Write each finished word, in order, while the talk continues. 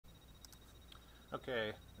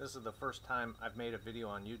Okay, this is the first time I've made a video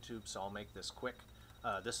on YouTube, so I'll make this quick.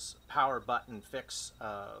 This power button fix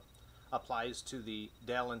applies to the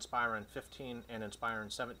Dell Inspiron 15 and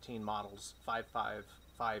Inspiron 17 models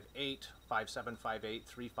 5558, 5758,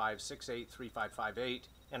 3568, 3558,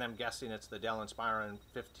 and I'm guessing it's the Dell Inspiron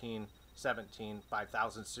 15, 17,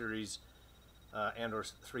 5000 series and or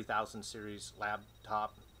 3000 series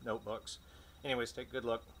laptop notebooks. Anyways, take a good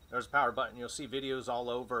look. There's a power button. You'll see videos all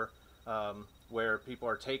over where people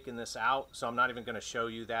are taking this out, so I'm not even going to show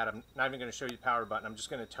you that. I'm not even going to show you the power button. I'm just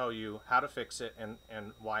going to tell you how to fix it and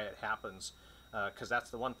why it happens, because that's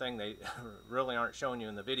the one thing they really aren't showing you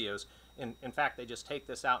in the videos. In fact, they just take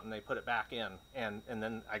this out and they put it back in, and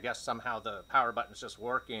then I guess somehow the power button is just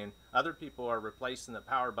working. Other people are replacing the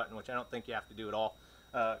power button, which I don't think you have to do at all,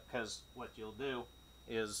 because what you'll do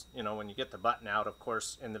is, when you get the button out, of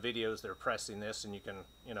course, in the videos they're pressing this, and you can,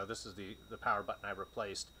 this is the power button I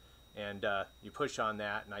replaced, and you push on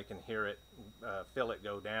that, and I can hear it, feel it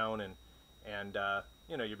go down, and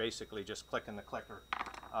you're basically just clicking the clicker,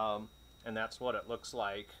 and that's what it looks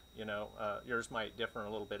like. Yours might differ a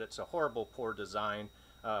little bit. It's a horrible, poor design.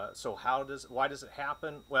 So why does it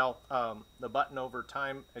happen? Well, the button over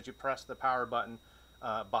time, as you press the power button,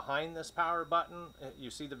 behind this power button, you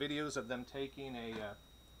see the videos of them taking a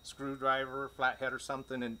screwdriver, flathead or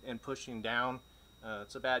something, and pushing down.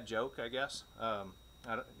 It's a bad joke, I guess.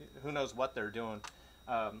 Who knows what they're doing.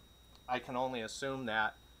 I can only assume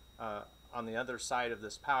that on the other side of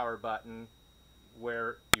this power button,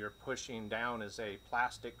 where you're pushing down, is a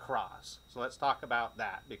plastic cross. So let's talk about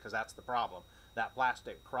that, because that's the problem. That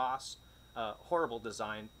plastic cross, horrible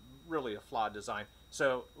design, really a flawed design.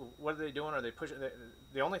 So what are they doing? Are they pushing?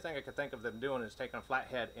 The only thing I could think of them doing is taking a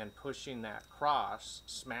flathead and pushing that cross,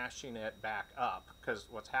 smashing it back up, because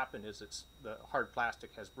what's happened is the hard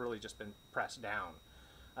plastic has really just been pressed down.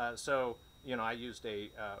 So I used a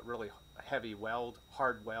really heavy weld,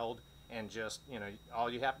 hard weld, and just all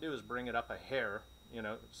you have to do is bring it up a hair,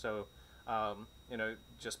 so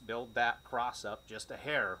just build that cross up just a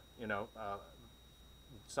hair,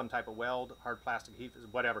 some type of weld, hard plastic, heat,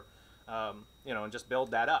 whatever, and just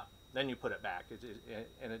build that up. Then you put it back,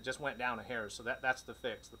 and it just went down a hair. So that's the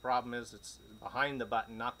fix. The problem is it's behind the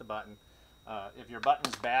button, not the button. If your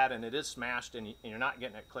button's bad and it is smashed and you're not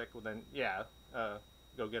getting it clicked, well then yeah,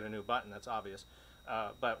 go get a new button. That's obvious.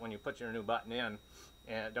 But when you put your new button in,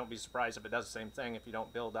 and don't be surprised if it does the same thing if you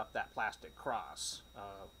don't build up that plastic cross.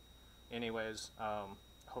 Anyways,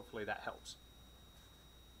 hopefully that helps.